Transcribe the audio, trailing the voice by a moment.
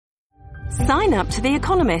Sign up to The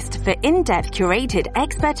Economist for in-depth curated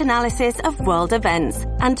expert analysis of world events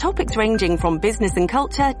and topics ranging from business and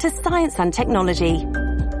culture to science and technology.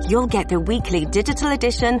 You'll get the weekly digital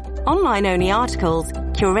edition, online-only articles,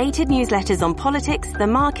 curated newsletters on politics, the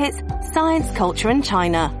markets, science, culture and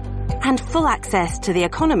China, and full access to The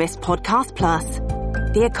Economist Podcast Plus.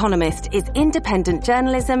 The Economist is independent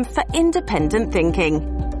journalism for independent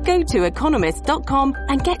thinking. Go to economist.com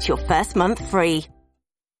and get your first month free.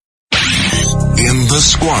 In the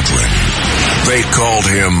squadron, they called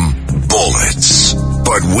him Bullets,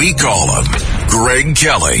 but we call him Greg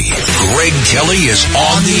Kelly. Greg Kelly is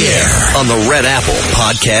on the air on the Red Apple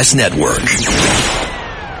Podcast Network.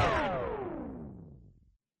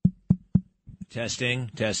 Testing.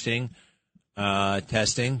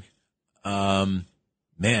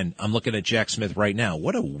 Man, I'm looking at Jack Smith right now.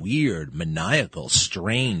 What a weird, maniacal,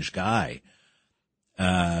 strange guy.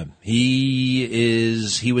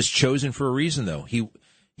 He was chosen for a reason, though.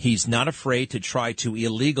 He's not afraid to try to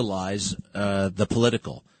illegalize the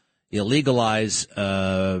political, illegalize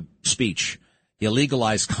speech,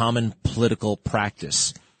 illegalize common political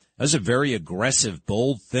practice. That was a very aggressive,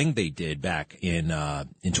 bold thing they did back in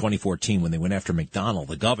 2014 when they went after McDonnell,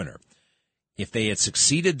 the governor. If they had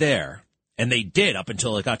succeeded there, and they did up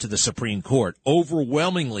until it got to the Supreme Court,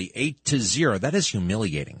 overwhelmingly 8-0, that is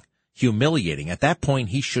humiliating. At that point,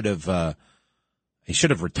 he should have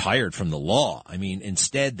retired from the law. I mean,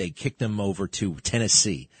 instead, they kicked him over to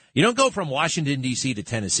Tennessee. You don't go from Washington, D.C. to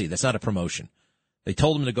Tennessee. That's not a promotion. They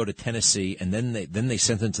told him to go to Tennessee, and then they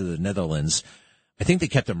sent him to the Netherlands. I think they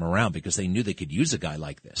kept him around because they knew they could use a guy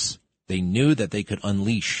like this. They knew that they could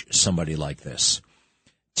unleash somebody like this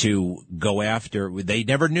to go after. They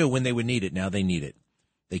never knew when they would need it. Now they need it.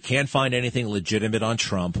 They can't find anything legitimate on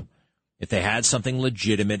Trump. If they had something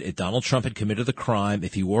legitimate, if Donald Trump had committed the crime,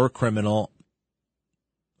 if he were a criminal,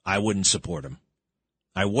 I wouldn't support him.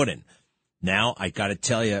 I wouldn't. Now, I got to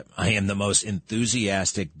tell you, I am the most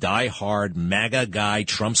enthusiastic, die-hard, MAGA guy,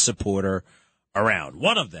 Trump supporter around.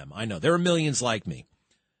 One of them, I know. There are millions like me.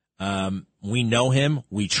 We know him.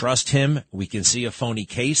 We trust him. We can see a phony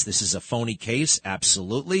case. This is a phony case,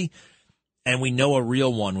 absolutely. And we know a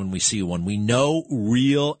real one when we see one. We know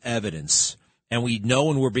real evidence. And we know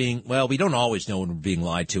when we're being, well, we don't always know when we're being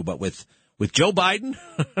lied to, but with Joe Biden,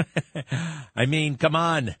 I mean, come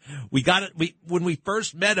on. We got it. When we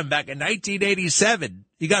first met him back in 1987,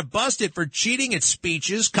 he got busted for cheating at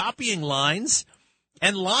speeches, copying lines,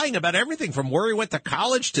 and lying about everything from where he went to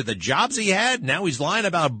college to the jobs he had. Now he's lying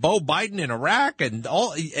about Beau Biden in Iraq and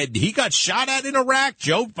he got shot at in Iraq.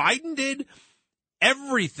 Joe Biden did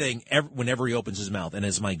everything whenever he opens his mouth. And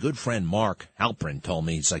as my good friend Mark Halprin told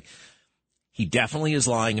me, he's like, he definitely is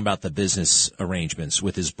lying about the business arrangements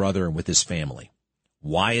with his brother and with his family.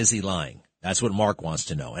 Why is he lying? That's what Mark wants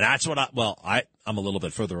to know. And that's what I'm a little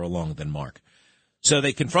bit further along than Mark. So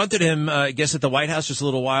they confronted him, I guess, at the White House just a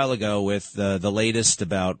little while ago with the latest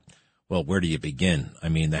about, well, where do you begin? I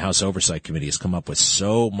mean, the House Oversight Committee has come up with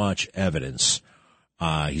so much evidence.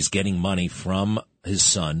 He's getting money from his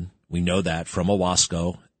son. We know that from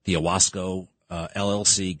Owasco. The Owasco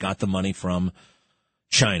LLC got the money from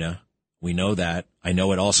China. We know that. I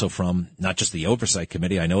know it also from not just the Oversight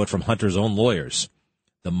Committee. I know it from Hunter's own lawyers.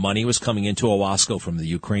 The money was coming into Owasco from the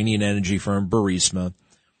Ukrainian energy firm Burisma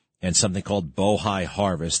and something called Bohai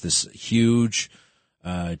Harvest, this huge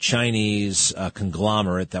Chinese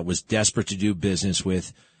conglomerate that was desperate to do business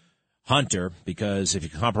with Hunter, because if you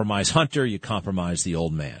compromise Hunter, you compromise the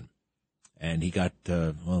old man. And he got,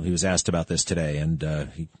 he was asked about this today. And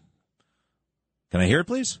can I hear it,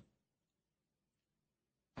 please?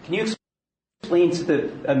 Can you explain to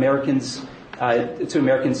the Americans,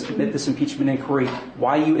 amid this impeachment inquiry,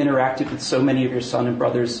 why you interacted with so many of your son and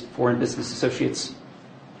brother's foreign business associates?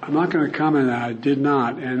 I'm not going to comment on that. I did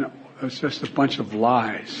not, and it's just a bunch of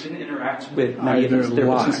lies. You didn't interact with many of their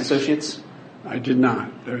business associates? I did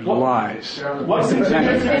not. There's lies.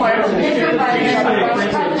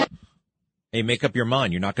 Hey, make up your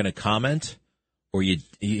mind. You're not going to comment? Or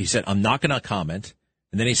he said, I'm not going to comment.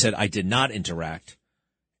 And then he said, I did not interact.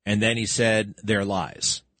 And then he said, they're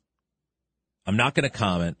lies. I'm not going to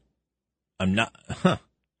comment. I want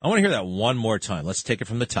to hear that one more time. Let's take it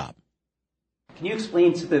from the top. Can you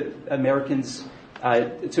explain to the Americans,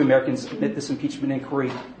 amid this impeachment inquiry,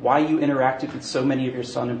 why you interacted with so many of your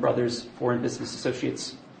son and brother's foreign business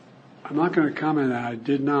associates? I'm not going to comment on that. I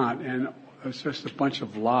did not, and it's just a bunch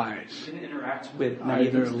of lies. You didn't interact with many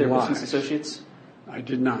of their business associates? I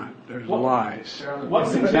did not. There's lies.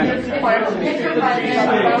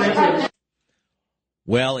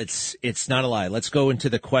 Well, it's not a lie. Let's go into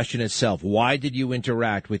the question itself. Why did you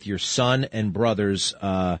interact with your son and brother's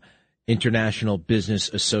International Business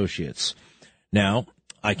Associates. Now,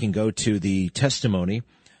 I can go to the testimony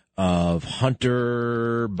of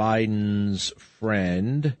Hunter Biden's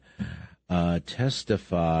friend,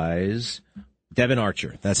 testifies, Devin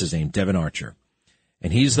Archer. That's his name, Devin Archer.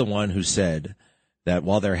 And he's the one who said that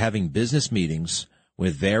while they're having business meetings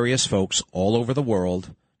with various folks all over the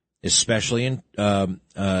world, especially in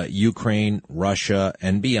Ukraine, Russia,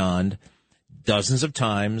 and beyond, dozens of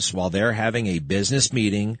times while they're having a business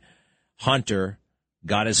meeting, Hunter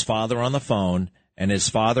got his father on the phone, and his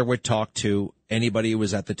father would talk to anybody who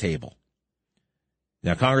was at the table.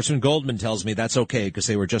 Now, Congressman Goldman tells me that's okay because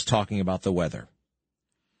they were just talking about the weather.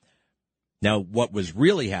 Now, what was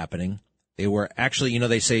really happening, they were actually,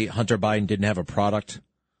 they say Hunter Biden didn't have a product,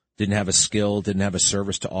 didn't have a skill, didn't have a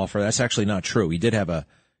service to offer. That's actually not true. He did have a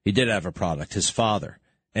product, his father.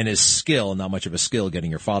 And his skill, not much of a skill getting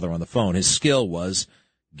your father on the phone. His skill was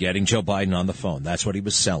getting Joe Biden on the phone. That's what he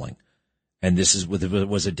was selling. And this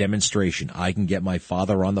was a demonstration. I can get my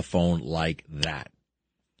father on the phone like that.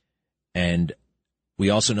 And we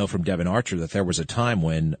also know from Devin Archer that there was a time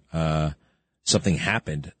when something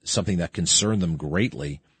happened, something that concerned them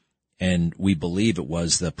greatly. And we believe it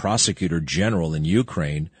was the prosecutor general in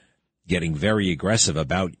Ukraine getting very aggressive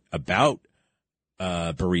about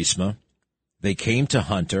Burisma. They came to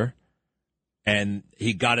Hunter, and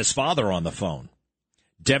he got his father on the phone.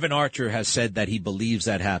 Devin Archer has said that he believes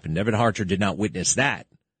that happened. Devin Archer did not witness that,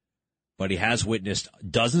 but he has witnessed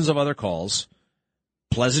dozens of other calls.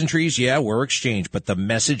 Pleasantries, yeah, were exchanged, but the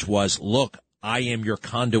message was, look, I am your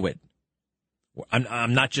conduit.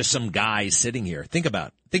 I'm not just some guy sitting here. Think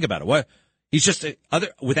about it. What? He's just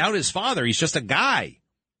without his father, he's just a guy.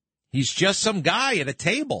 He's just some guy at a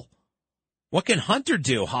table. What can Hunter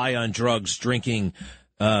do? High on drugs, drinking,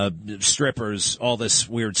 strippers, all this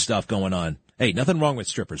weird stuff going on. Hey, nothing wrong with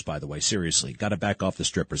strippers, by the way. Seriously, got to back off the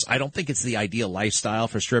strippers. I don't think it's the ideal lifestyle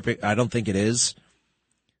for stripping. I don't think it is.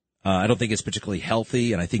 I don't think it's particularly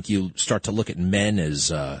healthy, and I think you start to look at men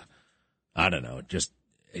as,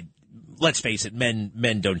 let's face it,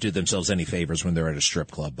 men don't do themselves any favors when they're at a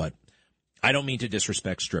strip club, but I don't mean to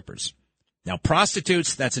disrespect strippers. Now,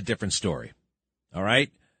 prostitutes, that's a different story, all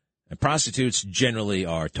right? And prostitutes generally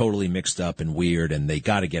are totally mixed up and weird, and they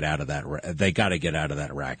got to get out of that. They got to get out of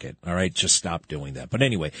that racket. All right, just stop doing that. But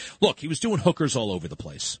anyway, look, he was doing hookers all over the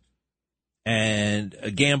place, and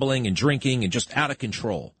gambling and drinking and just out of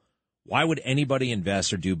control. Why would anybody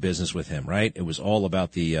invest or do business with him? Right? It was all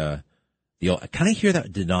about the. Can I hear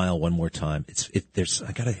that denial one more time?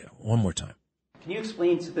 I got to one more time. Can you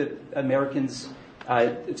explain to the Americans?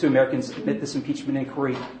 Amid this impeachment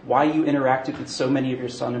inquiry, why you interacted with so many of your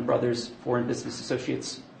son and brother's foreign business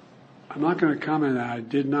associates? I'm not going to comment on that. I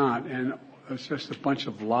did not, and it's just a bunch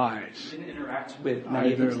of lies. You didn't interact with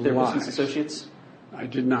many of their business associates? I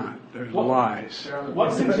did not. There's lies.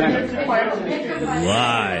 Lies.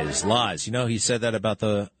 He said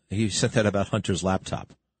that about Hunter's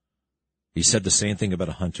laptop. He said the same thing about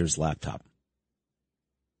Hunter's laptop.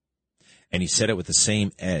 And he said it with the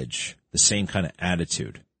same edge, the same kind of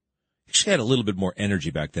attitude. He actually had a little bit more energy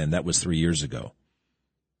back then. That was 3 years ago.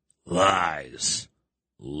 Lies.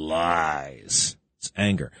 It's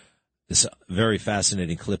anger. This very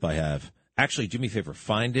fascinating clip I have. Actually, do me a favor,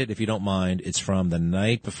 find it if you don't mind. It's from the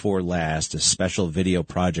night before last, a special video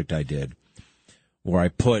project I did where I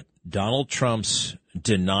put Donald Trump's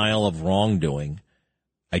denial of wrongdoing.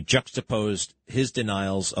 I juxtaposed his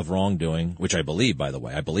denials of wrongdoing, which I believe, by the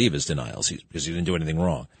way, I believe his denials because he didn't do anything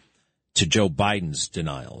wrong, to Joe Biden's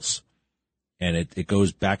denials. And it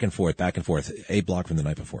goes back and forth, a block from the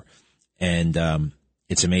night before. And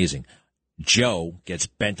it's amazing. Joe gets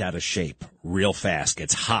bent out of shape real fast,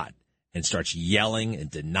 gets hot, and starts yelling and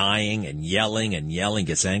denying and yelling,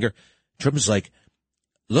 gets anger. Trump is like,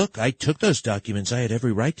 look, I took those documents. I had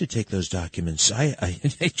every right to take those documents.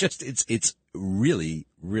 It's really,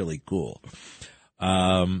 really cool.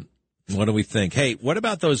 What do we think? Hey, what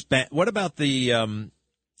about the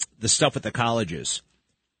stuff at the colleges?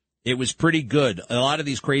 It was pretty good. A lot of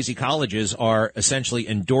these crazy colleges are essentially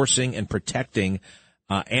endorsing and protecting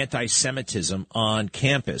antisemitism on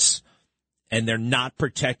campus, and they're not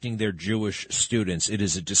protecting their Jewish students. It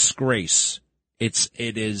is a disgrace. It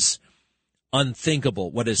is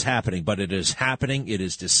unthinkable what is happening, but it is happening. It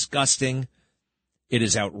is disgusting. It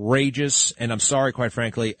is outrageous. And I'm sorry, quite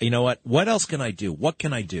frankly, you know what? What else can I do? What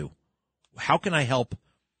can I do? How can I help?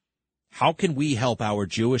 How can we help our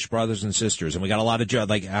Jewish brothers and sisters? And we got a lot of,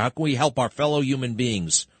 how can we help our fellow human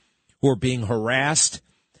beings who are being harassed,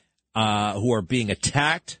 who are being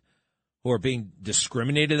attacked, who are being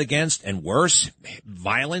discriminated against, and worse,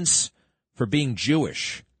 violence for being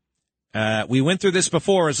Jewish? We went through this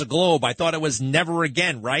before as a globe. I thought it was never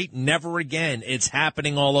again, right? Never again. It's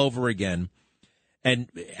happening all over again. And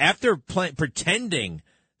after pretending,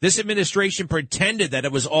 this administration pretended that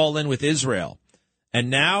it was all in with Israel. And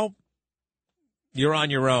now you're on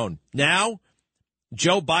your own. Now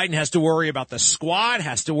Joe Biden has to worry about the squad,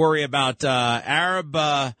 has to worry about Arab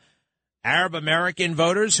American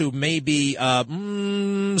voters who may be,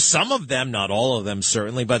 some of them, not all of them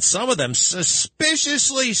certainly, but some of them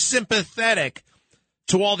suspiciously sympathetic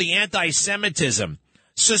to all the anti-Semitism,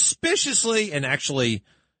 suspiciously and actually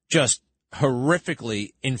just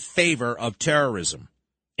horrifically in favor of terrorism,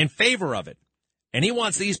 in favor of it. And he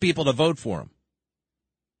wants these people to vote for him.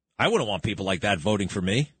 I wouldn't want people like that voting for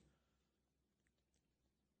me.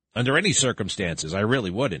 Under any circumstances, I really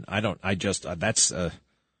wouldn't. Let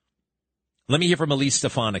me hear from Elise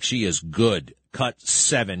Stefanik. She is good. Cut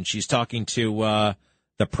 7. She's talking to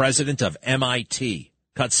the president of MIT.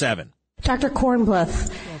 Cut 7. Dr.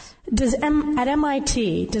 Kornbluth, Yes. At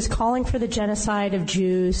MIT, does calling for the genocide of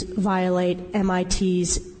Jews violate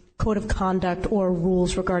MIT's code of conduct or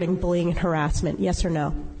rules regarding bullying and harassment? Yes or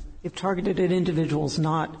no? If targeted at individuals,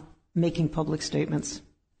 not making public statements.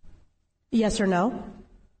 Yes or no?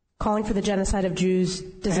 Calling for the genocide of Jews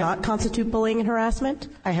does not constitute bullying and harassment?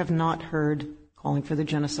 I have not heard calling for the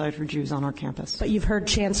genocide for Jews on our campus. But you've heard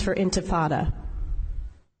chants for intifada.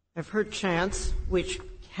 I've heard chants, which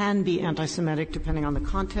can be anti-Semitic depending on the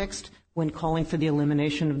context, when calling for the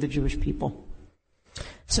elimination of the Jewish people.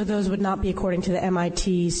 So those would not be according to the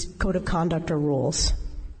MIT's code of conduct or rules?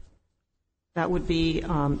 That would be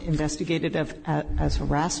investigated as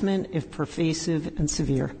harassment if pervasive and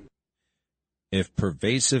severe. If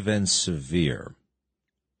pervasive and severe.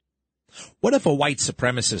 What if a white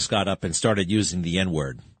supremacist got up and started using the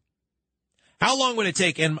N-word? How long would it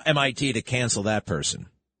take MIT to cancel that person?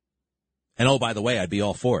 And oh, by the way, I'd be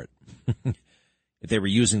all for it. If they were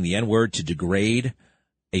using the N-word to degrade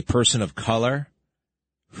a person of color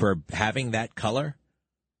for having that color,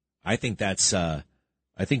 I think that's, I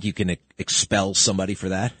think you can expel somebody for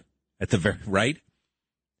that at the very, right?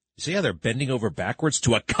 See how they're bending over backwards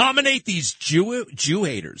to accommodate these Jew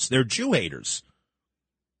haters. They're Jew haters.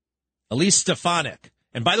 Elise Stefanik.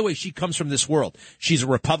 And by the way, she comes from this world. She's a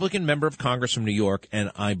Republican member of Congress from New York,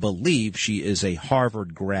 and I believe she is a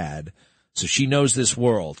Harvard grad. So she knows this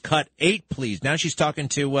world. Cut 8, please. Now she's talking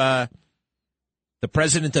to the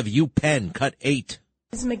president of UPenn. Cut 8.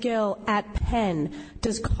 Ms. McGill, at Penn,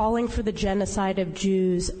 does calling for the genocide of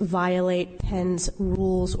Jews violate Penn's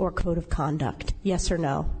rules or code of conduct? Yes or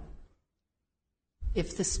no?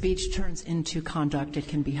 If the speech turns into conduct, it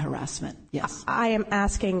can be harassment. Yes. I am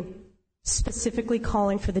asking specifically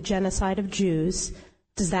calling for the genocide of Jews.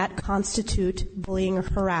 Does that constitute bullying or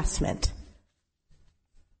harassment?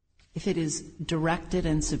 If it is directed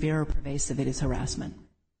and severe or pervasive, it is harassment.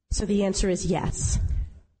 So the answer is yes.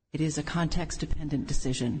 It is a context-dependent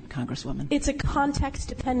decision, Congresswoman. It's a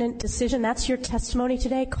context-dependent decision. That's your testimony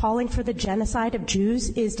today. Calling for the genocide of Jews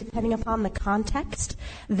is depending upon the context.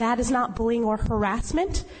 That is not bullying or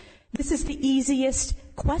harassment. This is the easiest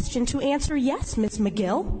question to answer yes, Ms.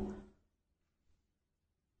 McGill.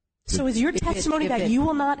 So is your testimony that you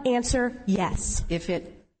will not answer yes? If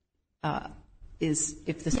it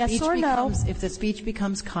if the yes or no? If the speech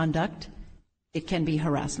becomes conduct, it can be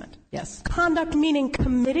harassment, yes. Conduct meaning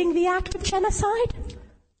committing the act of genocide?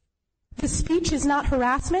 The speech is not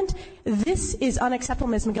harassment? This is unacceptable,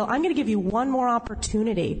 Ms. McGill. I'm going to give you one more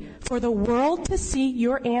opportunity for the world to see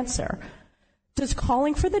your answer. Does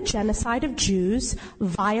calling for the genocide of Jews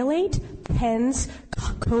violate Penn's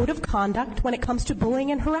code of conduct when it comes to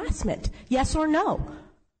bullying and harassment? Yes or no?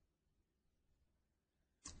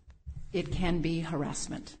 It can be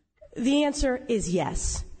harassment. The answer is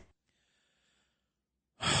yes.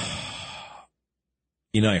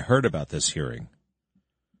 You know, I heard about this hearing,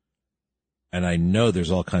 and I know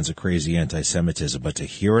there's all kinds of crazy anti-Semitism, but to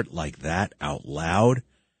hear it like that out loud,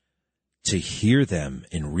 to hear them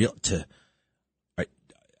in real,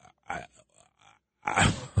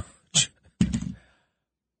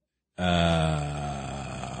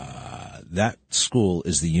 that school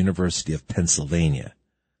is the University of Pennsylvania.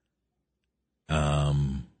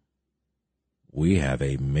 We have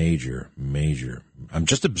a major, I'm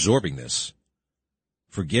just absorbing this.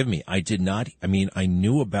 Forgive me. I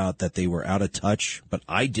knew about that they were out of touch, but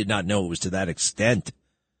I did not know it was to that extent.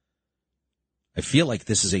 I feel like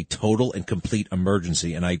this is a total and complete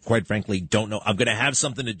emergency, and I quite frankly don't know. I'm going to have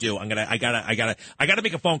something to do. I gotta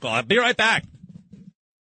make a phone call. I'll be right back.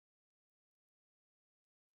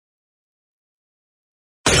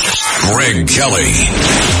 Greg Kelly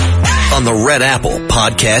on the Red Apple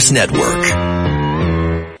Podcast Network.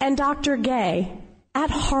 And Dr. Gay, at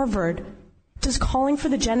Harvard, does calling for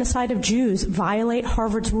the genocide of Jews violate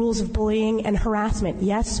Harvard's rules of bullying and harassment,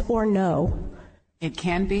 yes or no? It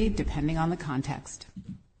can be, depending on the context.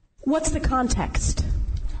 What's the context?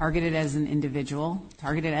 Targeted as an individual,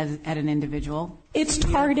 at an individual. It's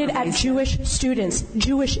targeted at Jewish students,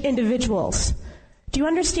 Jewish individuals. Do you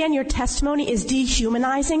understand your testimony is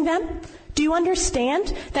dehumanizing them? Do you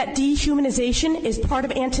understand that dehumanization is part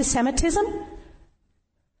of antisemitism?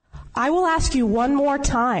 I will ask you one more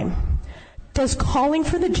time. Does calling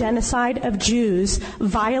for the genocide of Jews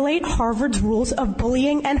violate Harvard's rules of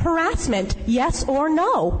bullying and harassment? Yes or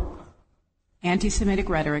no? Anti-Semitic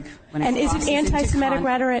rhetoric. And is it anti-Semitic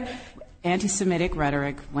rhetoric? Anti-Semitic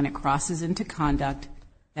rhetoric when it crosses into conduct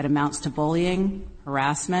that amounts to bullying,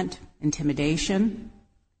 harassment, intimidation,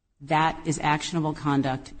 that is actionable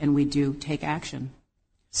conduct, and we do take action.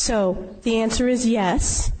 So the answer is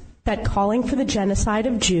yes, that calling for the genocide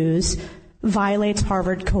of Jews violates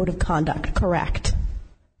Harvard Code of Conduct, correct?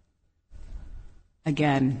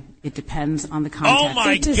 Again, it depends on the context. Oh,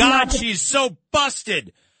 my God, she's so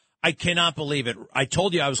busted. I cannot believe it. I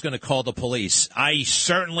told you I was going to call the police. I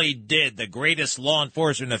certainly did. The greatest law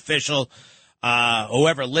enforcement official who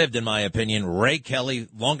ever lived, in my opinion, Ray Kelly,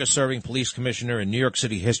 longest-serving police commissioner in New York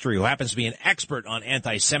City history, who happens to be an expert on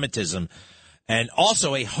anti-Semitism and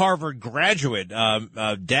also a Harvard graduate.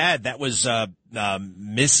 Dad, that was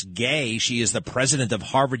Miss Gay. She is the president of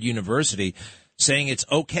Harvard University, saying it's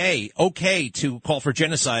okay to call for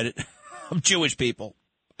genocide of Jewish people.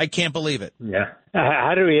 I can't believe it. Yeah.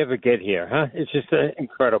 How did we ever get here, huh? It's just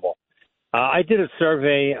incredible. I did a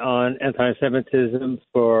survey on anti-Semitism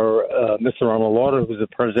for Mr. Ronald Lauder, who's the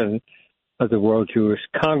president of the World Jewish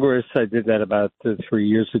Congress. I did that about 3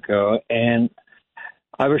 years ago, and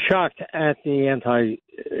I was shocked at the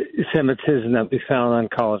anti-Semitism that we found on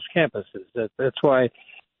college campuses. That's why,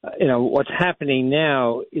 what's happening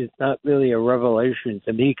now is not really a revelation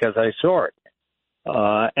to me because I saw it.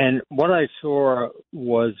 And what I saw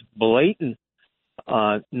was blatant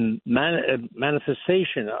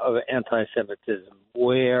manifestation of anti-Semitism,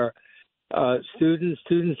 where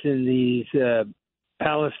students in these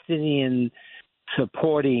Palestinian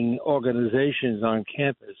supporting organizations on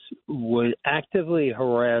campus would actively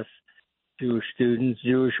harass Jewish students,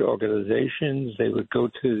 Jewish organizations. They would go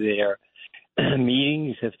to their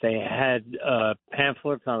meetings. If they had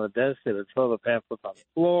pamphlets on the desk, they would throw the pamphlets on the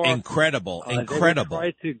floor. Incredible. They would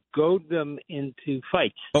try to goad them into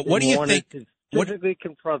fights. But what do you think? Physically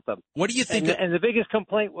confront them. What do you think? And the biggest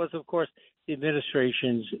complaint was, of course, the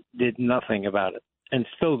administrations did nothing about it and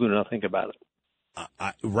still do nothing about it.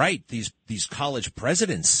 Right. These college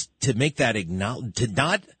presidents to make that to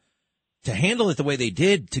handle it the way they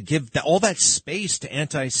did, to give all that space to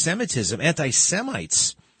anti-Semitism,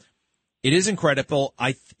 anti-Semites. It is incredible.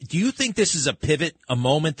 Do you think this is a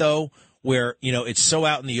moment though, where, it's so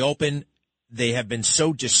out in the open? They have been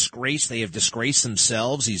so disgraced. They have disgraced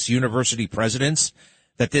themselves, these university presidents,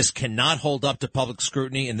 that this cannot hold up to public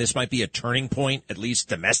scrutiny. And this might be a turning point, at least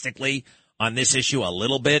domestically, on this issue a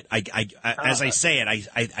little bit. As I say it,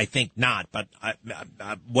 I think not. But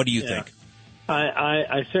what do you think?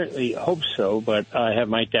 I certainly hope so, but I have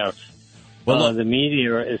my doubts. Well, the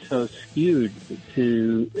media is so skewed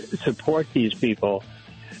to support these people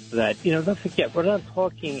that, don't forget, we're not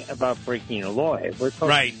talking about breaking a law. We're talking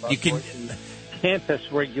about breaking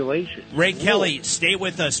campus regulations. Ray Kelly, stay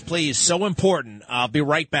with us, please. So important. I'll be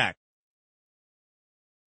right back.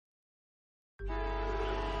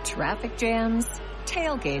 Traffic jams,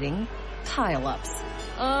 tailgating, pile-ups.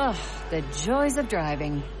 Ugh, the joys of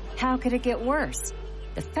driving. How could it get worse?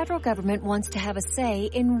 The federal government wants to have a say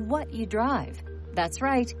in what you drive. That's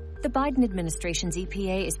right. The Biden administration's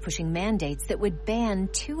EPA is pushing mandates that would ban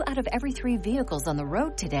 2 out of every 3 vehicles on the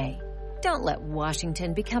road today. Don't let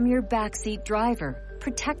Washington become your backseat driver.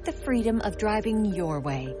 Protect the freedom of driving your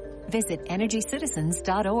way. Visit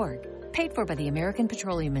EnergyCitizens.org. Paid for by the American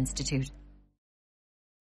Petroleum Institute.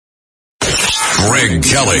 Greg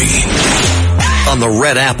Kelly on the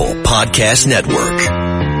Red Apple Podcast Network.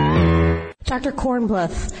 Dr.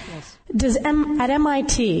 Kornbluth, at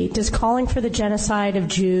MIT, does calling for the genocide of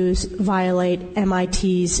Jews violate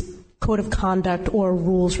MIT's code of conduct or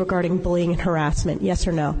rules regarding bullying and harassment? Yes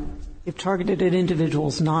or no? If targeted at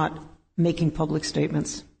individuals, not making public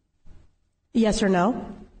statements. Yes or no?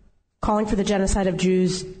 Calling for the genocide of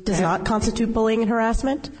Jews does not constitute bullying and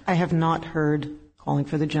harassment? I have not heard calling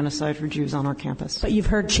for the genocide for Jews on our campus. But you've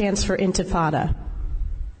heard chants for intifada.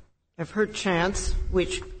 I've heard chants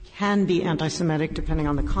which can be anti-Semitic depending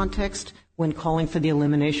on the context when calling for the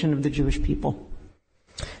elimination of the Jewish people.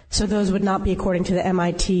 So those would not be according to the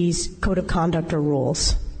MIT's code of conduct or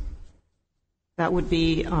rules? That would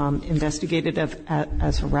be investigated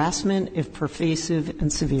as harassment if pervasive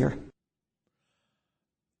and severe.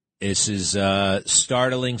 This is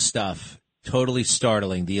startling stuff, totally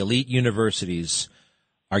startling. The elite universities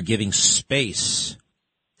are giving space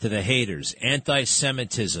to the haters,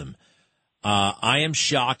 anti-Semitism. I am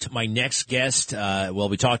shocked. My next guest,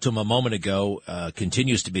 we talked to him a moment ago,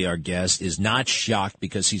 continues to be our guest, is not shocked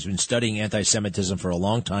because he's been studying anti-Semitism for a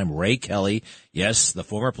long time. Ray Kelly, yes, the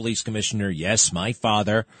former police commissioner, yes, my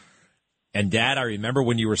father. And, Dad, I remember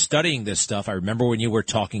when you were studying this stuff. I remember when you were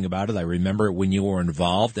talking about it. I remember when you were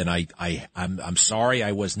involved. And I'm sorry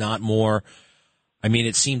I was not more. I mean,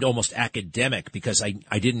 it seemed almost academic because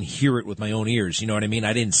I didn't hear it with my own ears. You know what I mean?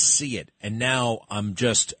 I didn't see it. And now I'm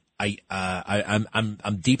just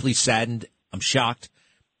I'm deeply saddened. I'm shocked,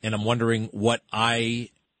 and I'm wondering what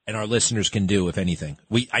I and our listeners can do, if anything.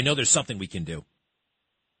 I know there's something we can do.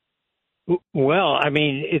 Well, I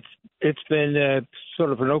mean, it's been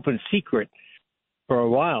sort of an open secret for a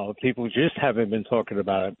while. People just haven't been talking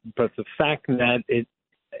about it. But the fact that it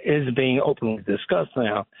is being openly discussed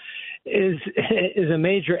now is a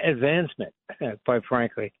major advancement, quite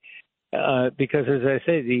frankly. Because, as I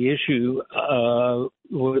say, the issue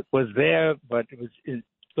was there, but it was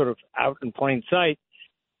sort of out in plain sight.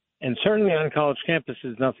 And certainly on college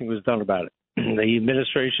campuses, nothing was done about it. The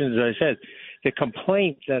administration, as I said, the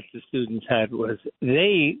complaint that the students had was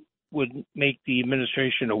they would make the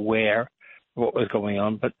administration aware of what was going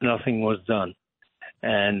on, but nothing was done.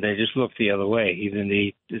 And they just looked the other way. Even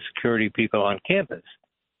the security people on campus,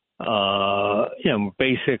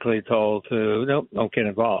 basically told to, nope, don't get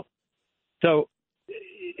involved. So,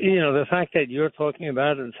 the fact that you're talking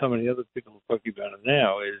about it and so many other people are talking about it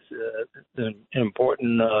now is an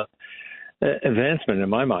important advancement in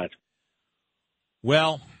my mind.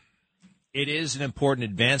 Well, it is an important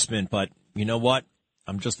advancement, but you know what?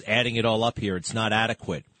 I'm just adding it all up here. It's not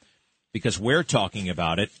adequate because we're talking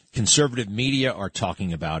about it. Conservative media are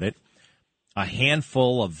talking about it. A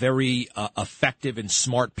handful of very effective and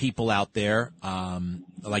smart people out there,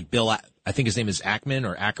 like Bill, I think his name is Ackerman,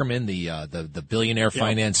 the billionaire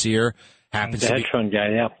financier, happens to be hedge fund guy,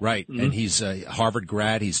 yeah, right, mm-hmm. And he's a Harvard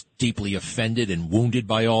grad. He's deeply offended and wounded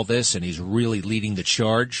by all this, and he's really leading the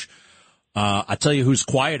charge. I'll tell you who's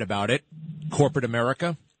quiet about it: corporate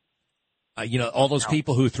America. All those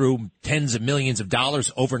people who threw tens of millions of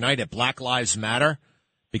dollars overnight at Black Lives Matter.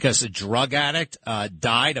 Because a drug addict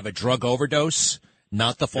died of a drug overdose,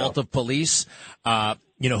 not the fault of police.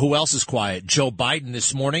 Who else is quiet? Joe Biden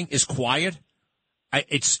this morning is quiet.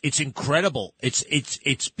 It's incredible.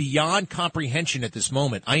 It's beyond comprehension at this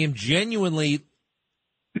moment. I am genuinely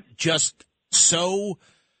just so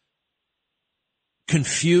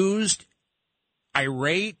confused,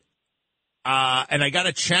 irate, and I got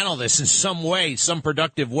to channel this in some way, some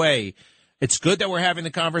productive way. It's good that we're having the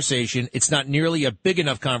conversation. It's not nearly a big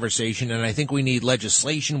enough conversation, and I think we need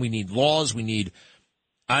legislation, we need laws, we need,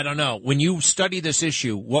 I don't know. When you study this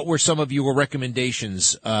issue, what were some of your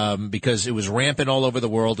recommendations? Because it was rampant all over the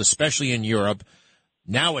world, especially in Europe,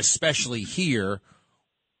 now especially here.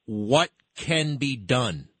 What can be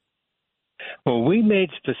done? Well, we made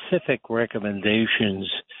specific recommendations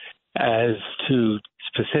as to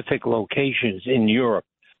specific locations in Europe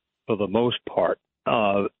for the most part.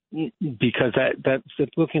 Because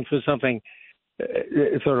that's looking for something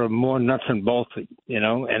sort of more nuts and bolts,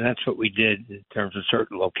 and that's what we did in terms of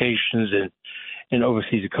certain locations in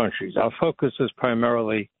overseas countries. Our focus was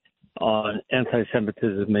primarily on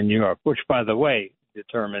anti-Semitism in Europe, which, by the way,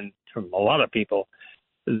 determined from a lot of people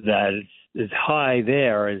that it's as high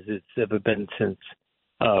there as it's ever been since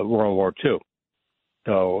World War II.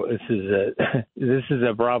 So this is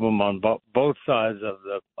a problem on both sides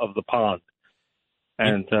of the pond.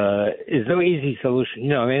 And it's no easy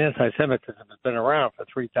solution. Anti-Semitism has been around for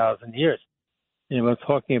 3,000 years. We're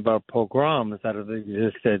talking about pogroms that have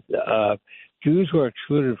existed. Jews were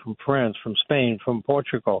excluded from France, from Spain, from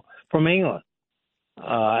Portugal, from England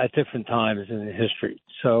at different times in history.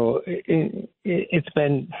 So it's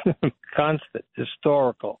been constant,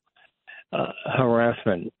 historical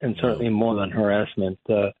harassment, and certainly more than harassment,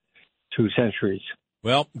 2 centuries.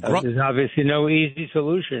 Well, there's obviously no easy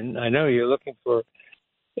solution. I know you're looking for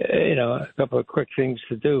a couple of quick things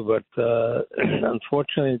to do, but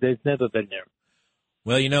unfortunately, they've never been there.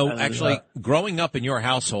 Well, actually, growing up in your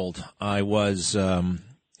household, I was in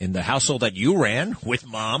the household that you ran with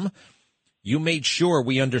Mom. You made sure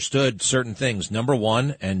we understood certain things. Number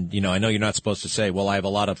one, and, I know you're not supposed to say, well, I have a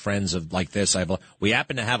lot of friends like this. We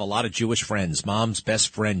happen to have a lot of Jewish friends. Mom's best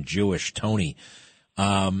friend, Jewish, Tony.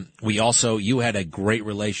 You had a great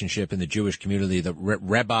relationship in the Jewish community. The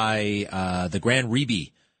Rabbi, the Grand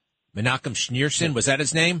Rebbe Menachem Schneerson, was that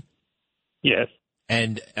his name? Yes.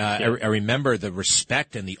 And I remember the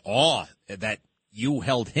respect and the awe that you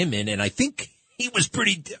held him in, and I think he was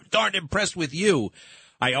pretty darn impressed with you.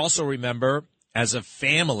 I also remember, as a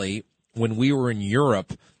family, when we were in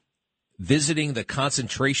Europe, visiting the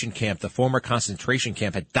concentration camp, the former concentration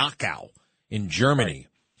camp at Dachau in Germany,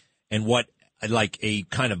 and what like a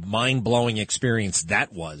kind of mind-blowing experience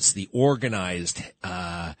that was, the organized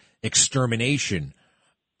extermination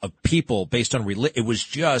of people based on it was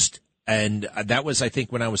just, and that was, I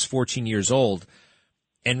think, when I was 14 years old,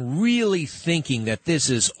 and really thinking that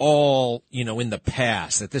this is all, in the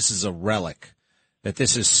past, that this is a relic, that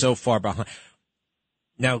this is so far behind.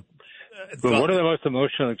 Now, one of the most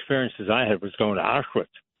emotional experiences I had was going to Auschwitz.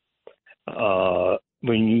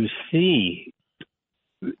 When you see,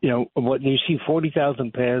 when you see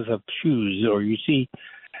 40,000 pairs of shoes, or you see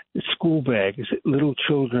school bags, little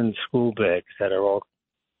children's school bags that are all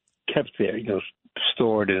kept there,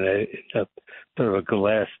 stored in a sort of a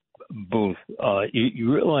glass booth,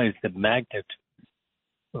 you realize the magnitude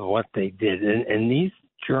of what they did. And these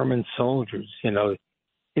German soldiers, they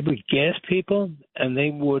would gas people, and they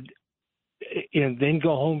would, then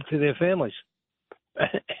go home to their families,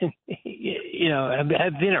 and,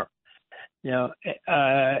 have dinner.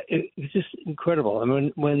 It was just incredible. I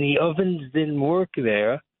mean, when the ovens didn't work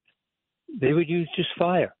there, they would use just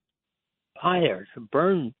fire to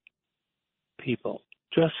burn people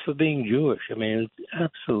just for being Jewish. I mean, it's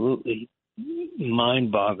absolutely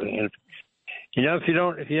mind-boggling. And if you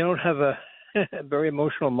don't have a very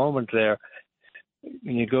emotional moment there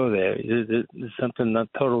when you go there, there's something not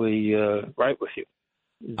totally right with you.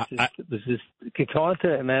 It's hard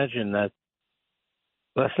to imagine that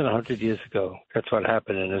less than 100 years ago, that's what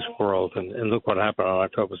happened in this world, and look what happened on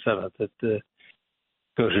October 7th. It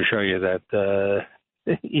goes to show you that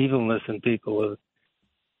evilness in people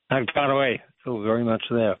have gone away. Still very much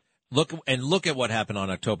there. Look at what happened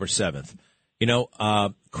on October 7th.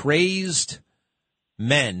 Crazed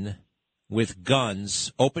men with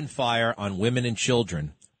guns opened fire on women and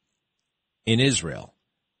children in Israel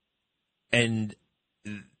and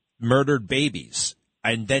murdered babies,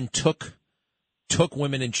 and then took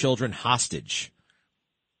women and children hostage.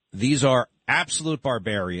 These are absolute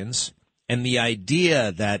barbarians, and the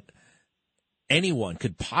idea that anyone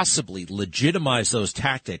could possibly legitimize those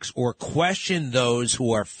tactics or question those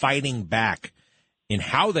who are fighting back in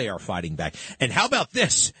how they are fighting back. And how about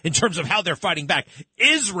this in terms of how they're fighting back?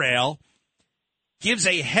 Israel gives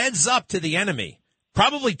a heads up to the enemy,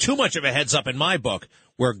 probably too much of a heads up in my book.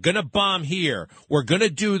 We're going to bomb here. We're going to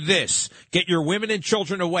do this. Get your women and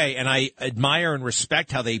children away. And I admire and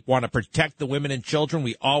respect how they want to protect the women and children.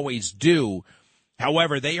 We always do.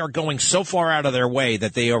 However, they are going so far out of their way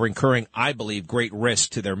that they are incurring, I believe, great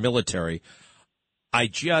risk to their military. I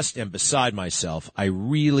just am beside myself. I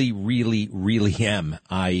really, really, really am.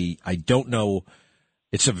 I don't know.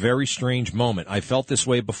 It's a very strange moment. I felt this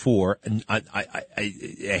way before. And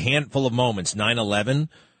a handful of moments, 9/11,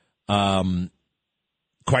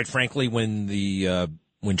 quite frankly,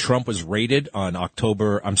 when Trump was raided on August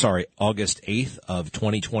 8th of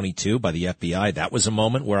 2022 by the FBI, that was a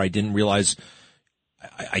moment where I didn't realize,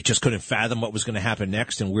 I just couldn't fathom what was going to happen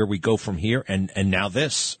next and where we go from here. And now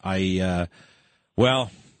this,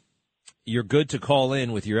 well, you're good to call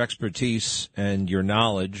in with your expertise and your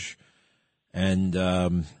knowledge. And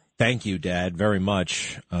thank you, Dad, very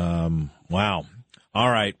much. Wow.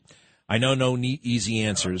 All right. I know no easy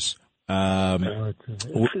answers.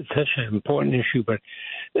 It's such an important issue, but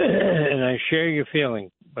and I share your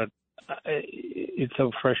feeling, but it's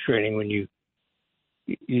so frustrating when you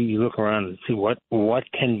look around and see what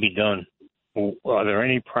can be done. Are there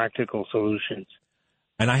any practical solutions?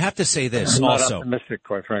 And I have to say this I'm also. not optimistic,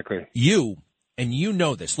 quite frankly. You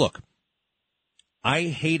know this. Look, I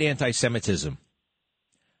hate anti-Semitism.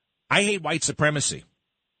 I hate white supremacy.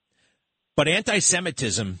 But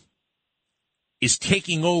anti-Semitism is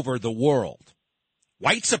taking over the world.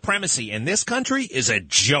 White supremacy in this country is a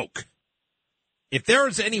joke. If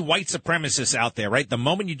there's any white supremacists out there, right, the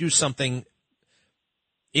moment you do something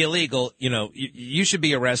illegal, you should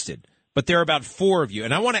be arrested. But there are about 4 of you.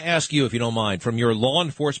 And I want to ask you, if you don't mind, from your law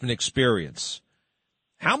enforcement experience,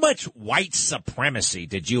 how much white supremacy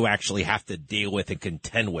did you actually have to deal with and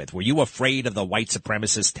contend with? Were you afraid of the white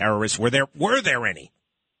supremacist terrorists? Were there any?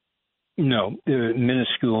 No, a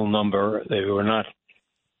minuscule number. They were not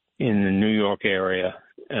in the New York area.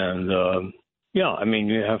 And,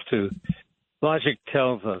 you have to, logic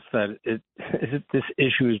tells us that this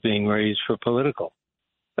issue is being raised for political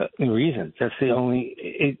reasons. That's the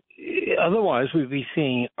only, otherwise we'd be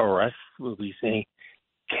seeing arrests, we'd be seeing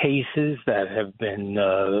cases that have been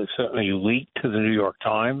certainly leaked to the New York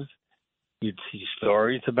Times. You'd see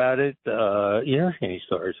stories about it. You don't see any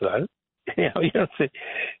stories about it.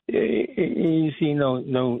 You see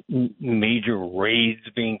no major raids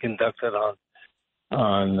being conducted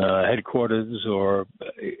on headquarters or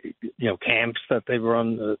camps that they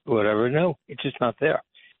run, whatever. No, it's just not there.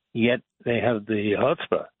 Yet they have the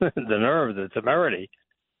chutzpah, the nerve, the temerity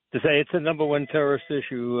to say it's the number one terrorist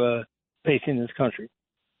issue facing this country.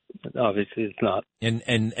 But obviously, it's not. And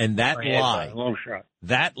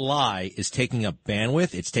that lie is taking up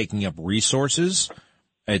bandwidth. It's taking up resources.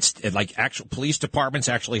 It's like actual police departments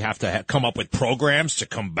actually have to come up with programs to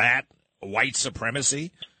combat white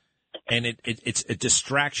supremacy. And it's a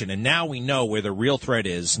distraction. And now we know where the real threat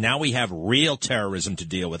is. Now we have real terrorism to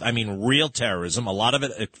deal with. I mean, real terrorism. A lot of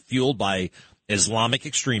it fueled by Islamic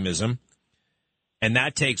extremism. And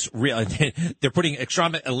that takes real. They're putting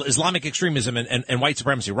Islamic extremism and white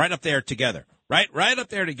supremacy right up there together. Right up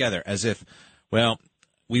there together. As if, well,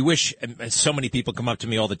 we wish. So many people come up to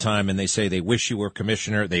me all the time and they say they wish you were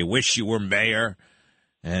commissioner. They wish you were mayor.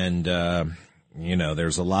 And,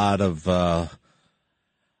 there's a lot of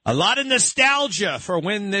nostalgia for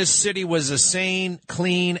when this city was a sane,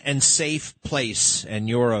 clean, and safe place. And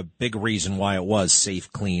you're a big reason why it was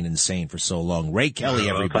safe, clean, and sane for so long. Ray Kelly,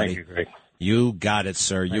 everybody. Thank you, Greg. You got it,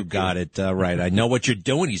 sir. You got it right. I know what you're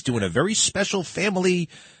doing. He's doing a very special family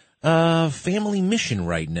mission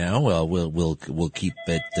right now. Well, we'll keep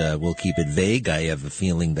it vague. I have a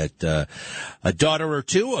feeling that a daughter or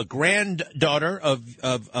two, a granddaughter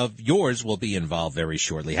of yours, will be involved very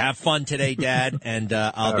shortly. Have fun today, Dad, and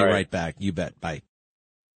I'll be right back. You bet. Bye.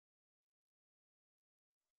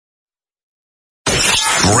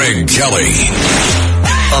 Greg Kelly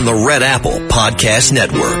on the Red Apple Podcast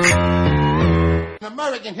Network.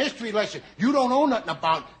 American history lesson. You don't know nothing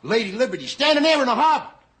about Lady Liberty standing there in the harbor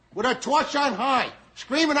with her torch on high,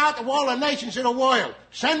 screaming out to all the nations of the world,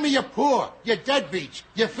 send me your poor, your deadbeats,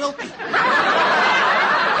 you filthy.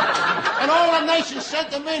 And all the nations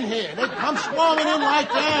sent them in here. They come swarming in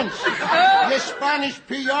like ants. Your Spanish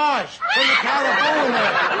PRs from the Caribbean,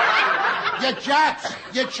 your Japs,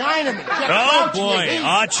 your Chinamen. Oh, boy.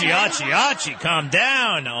 Archie, calm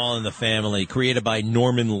down. All in the Family, created by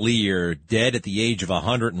Norman Lear, dead at the age of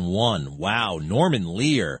 101. Wow, Norman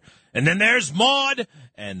Lear. And then there's Maude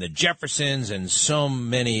and the Jeffersons and so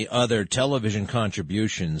many other television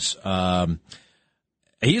contributions.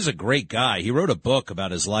 He's a great guy. He wrote a book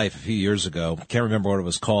about his life a few years ago. Can't remember what it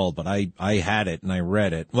was called, but I had it and I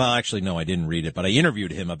read it. Well, actually, no, I didn't read it, but I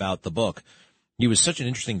interviewed him about the book. He was such an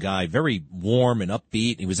interesting guy, very warm and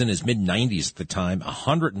upbeat. He was in his mid-90s at the time,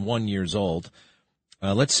 101 years old.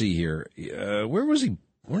 Let's see here. Where was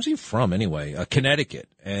he from anyway? Connecticut.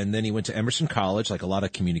 And then he went to Emerson College, like a lot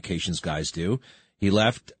of communications guys do. He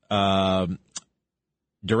left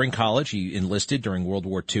during college. He enlisted during World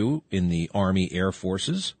War II in the Army Air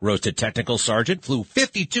Forces, rose to technical sergeant, flew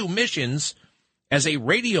 52 missions as a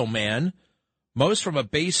radio man, most from a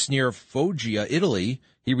base near Foggia, Italy.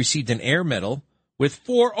 He received an air medal with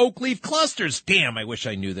 4 oak leaf clusters. Damn, I wish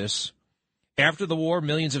I knew this. After the war,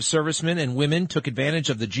 millions of servicemen and women took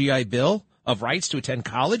advantage of the GI Bill of rights to attend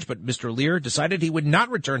college, but Mr. Lear decided he would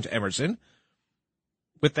not return to Emerson.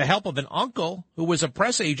 With the help of an uncle who was a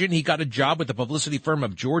press agent, he got a job with the publicity firm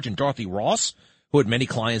of George and Dorothy Ross, who had many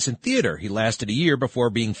clients in theater. He lasted a year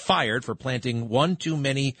before being fired for planting one too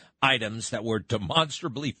many items that were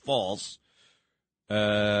demonstrably false. He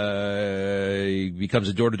becomes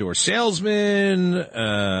a door-to-door salesman.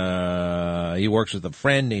 He works with a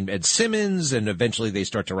friend named Ed Simmons, and eventually they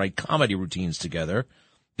start to write comedy routines together.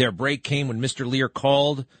 Their break came when Mr. Lear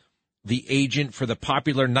called the agent for the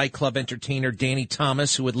popular nightclub entertainer Danny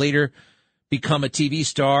Thomas, who would later become a TV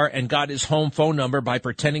star, and got his home phone number by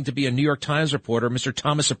pretending to be a New York Times reporter. Mr.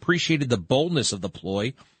 Thomas appreciated the boldness of the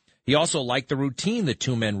ploy. He also liked the routine the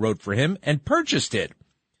two men wrote for him and purchased it.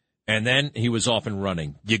 And then he was off and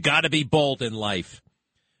running. You got to be bold in life.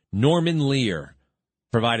 Norman Lear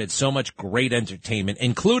provided so much great entertainment,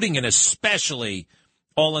 including and especially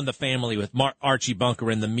All in the Family with Archie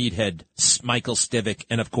Bunker and the meathead Michael Stivic,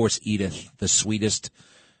 and, of course, Edith, the sweetest,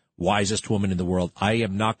 wisest woman in the world. I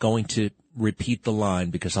am not going to repeat the line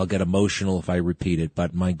because I'll get emotional if I repeat it,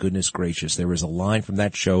 but my goodness gracious, there is a line from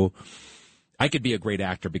that show. I could be a great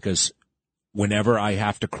actor because whenever I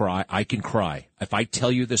have to cry, I can cry. If I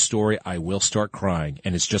tell you the story, I will start crying,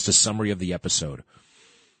 and it's just a summary of the episode.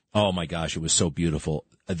 Oh, my gosh, it was so beautiful.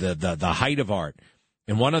 The height of art.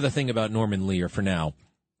 And one other thing about Norman Lear for now,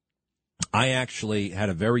 I actually had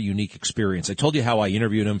a very unique experience. I told you how I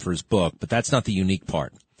interviewed him for his book, but that's not the unique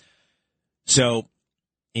part. So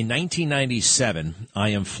in 1997, I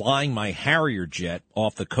am flying my Harrier jet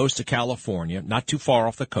off the coast of California, not too far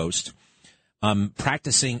off the coast. I'm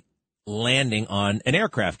practicing landing on an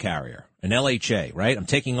aircraft carrier, an LHA, right? I'm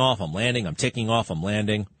taking off, I'm landing, I'm taking off, I'm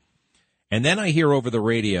landing. And then I hear over the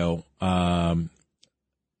radio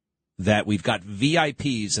that we've got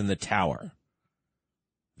VIPs in the tower.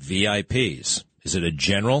 VIPs. Is it a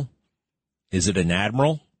general? Is it an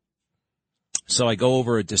admiral? So I go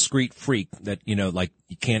over a discreet freak that, like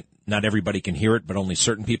you can't, not everybody can hear it, but only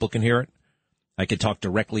certain people can hear it. I could talk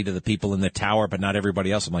directly to the people in the tower, but not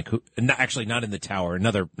everybody else. I'm like, who? Actually, not in the tower,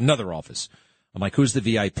 another office. I'm like, who's the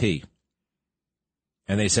VIP?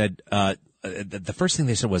 And they said, the first thing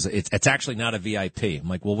they said was, it's actually not a VIP. I'm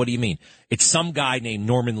like, well, what do you mean? It's some guy named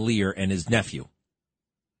Norman Lear and his nephew.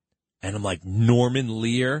 And I'm like, Norman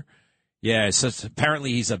Lear? Yeah, so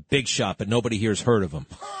apparently he's a big shot, but nobody here's heard of him.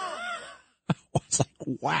 I was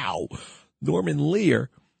like, wow, Norman Lear.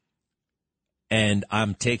 And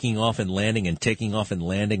I'm taking off and landing and taking off and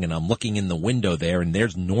landing, and I'm looking in the window there, and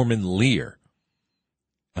there's Norman Lear.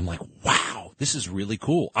 I'm like, wow, this is really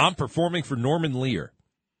cool. I'm performing for Norman Lear.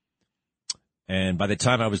 And by the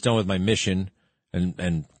time I was done with my mission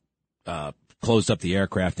and closed up the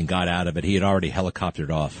aircraft and got out of it, he had already helicoptered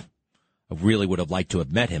off. I really would have liked to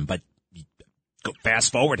have met him, but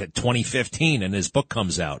fast forward to 2015, and his book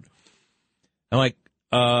comes out. I'm like,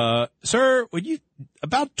 sir,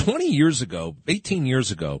 about 20 years ago, 18 years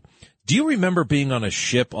ago, do you remember being on a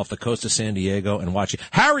ship off the coast of San Diego and watching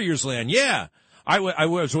Harriers land? Yeah. I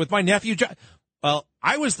was with my nephew. Well,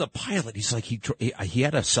 I was the pilot. He's like, he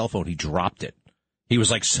had a cell phone. He dropped it. He was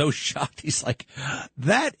like so shocked. He's like,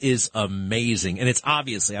 that is amazing. And it's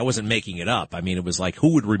obviously, I wasn't making it up. I mean, it was like,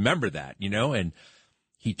 who would remember that, And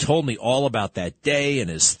he told me all about that day and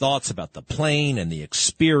his thoughts about the plane and the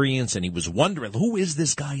experience. And he was wondering, who is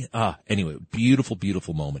this guy? Anyway, beautiful,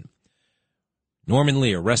 beautiful moment. Norman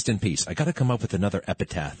Lear, rest in peace. I got to come up with another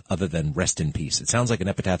epitaph other than rest in peace. It sounds like an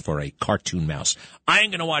epitaph for a cartoon mouse. I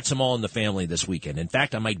ain't going to watch them All in the Family this weekend. In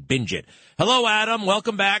fact, I might binge it. Hello, Adam.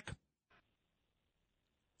 Welcome back.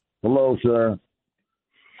 Hello, sir.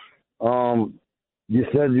 You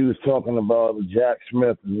said you was talking about Jack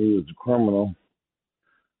Smith and he was a criminal.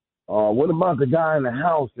 What about the guy in the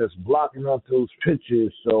house that's blocking up those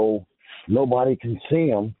pictures so nobody can see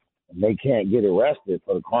them and they can't get arrested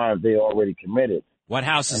for the crimes they already committed? What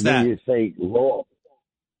house is and that? Then you say, Lord,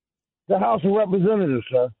 the House of Representatives,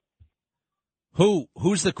 sir.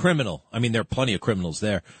 Who's the criminal? I mean, there are plenty of criminals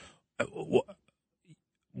there. Who?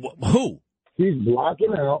 He's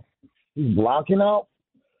blocking out. He's blocking out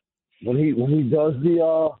when he does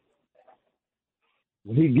the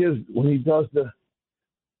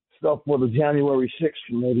stuff for the January 6th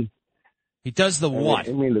committee. He does the what?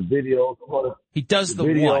 I mean the videos for the. He does the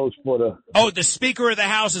videos what? For the. Oh, the Speaker of the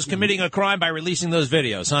House is committing a crime by releasing those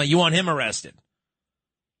videos, huh? You want him arrested?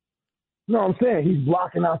 No, I'm saying he's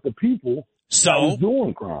blocking out the people who's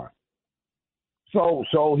doing crime. So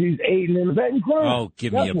he's aiding and abetting crime. Oh,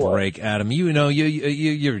 give me a break, Adam.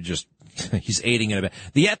 You're just, he's aiding and abetting.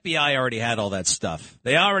 The FBI already had all that stuff.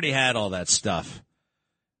 They already had all that stuff.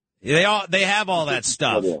 They have all that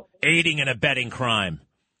stuff. Aiding and abetting crime.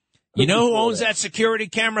 You know who owns that security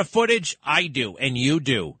camera footage? I do, and you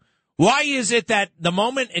do. Why is it that the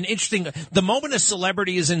moment a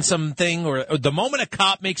celebrity is in something or the moment a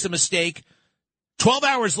cop makes a mistake, 12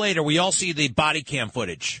 hours later we all see the body cam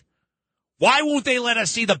footage? Why won't they let us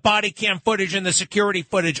see the body cam footage and the security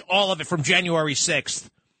footage, all of it from January 6th?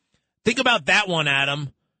 Think about that one,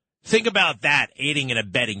 Adam. Think about that, aiding and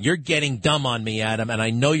abetting. You're getting dumb on me, Adam, and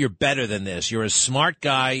I know you're better than this. You're a smart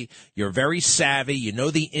guy. You're very savvy. You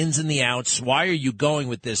know the ins and the outs. Why are you going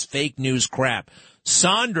with this fake news crap?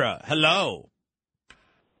 Sandra, hello.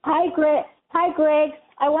 Hi, Greg.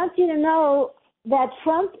 I want you to know that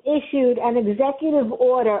Trump issued an executive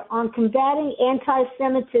order on combating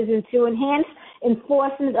anti-Semitism to enhance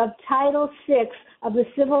enforcement of Title VI of the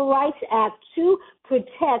Civil Rights Act to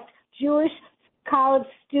protect Jewish college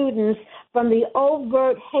students from the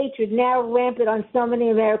overt hatred now rampant on so many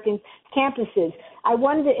American campuses. I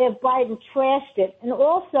wonder if Biden trashed it. And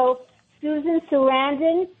also, Susan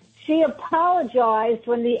Sarandon, she apologized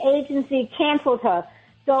when the agency canceled her.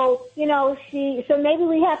 So, so maybe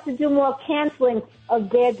we have to do more canceling of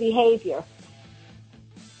bad behavior.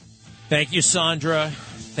 Thank you, Sandra.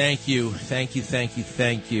 Thank you.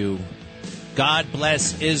 God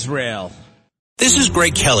bless Israel. This is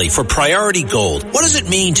Greg Kelly for Priority Gold. What does it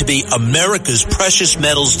mean to be America's precious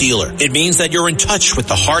metals dealer? It means that you're in touch with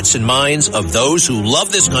the hearts and minds of those who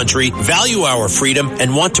love this country, value our freedom,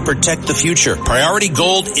 and want to protect the future. Priority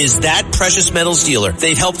Gold is that precious metals dealer.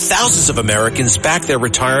 They've helped thousands of Americans back their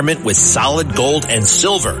retirement with solid gold and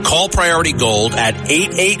silver. Call Priority Gold at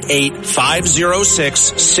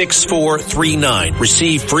 888-506-6439.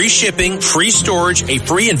 Receive free shipping, free storage, a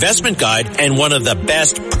free investment guide, and one of the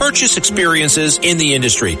best purchase experiences in the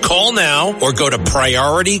industry. Call now or go to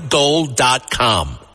PriorityGold.com.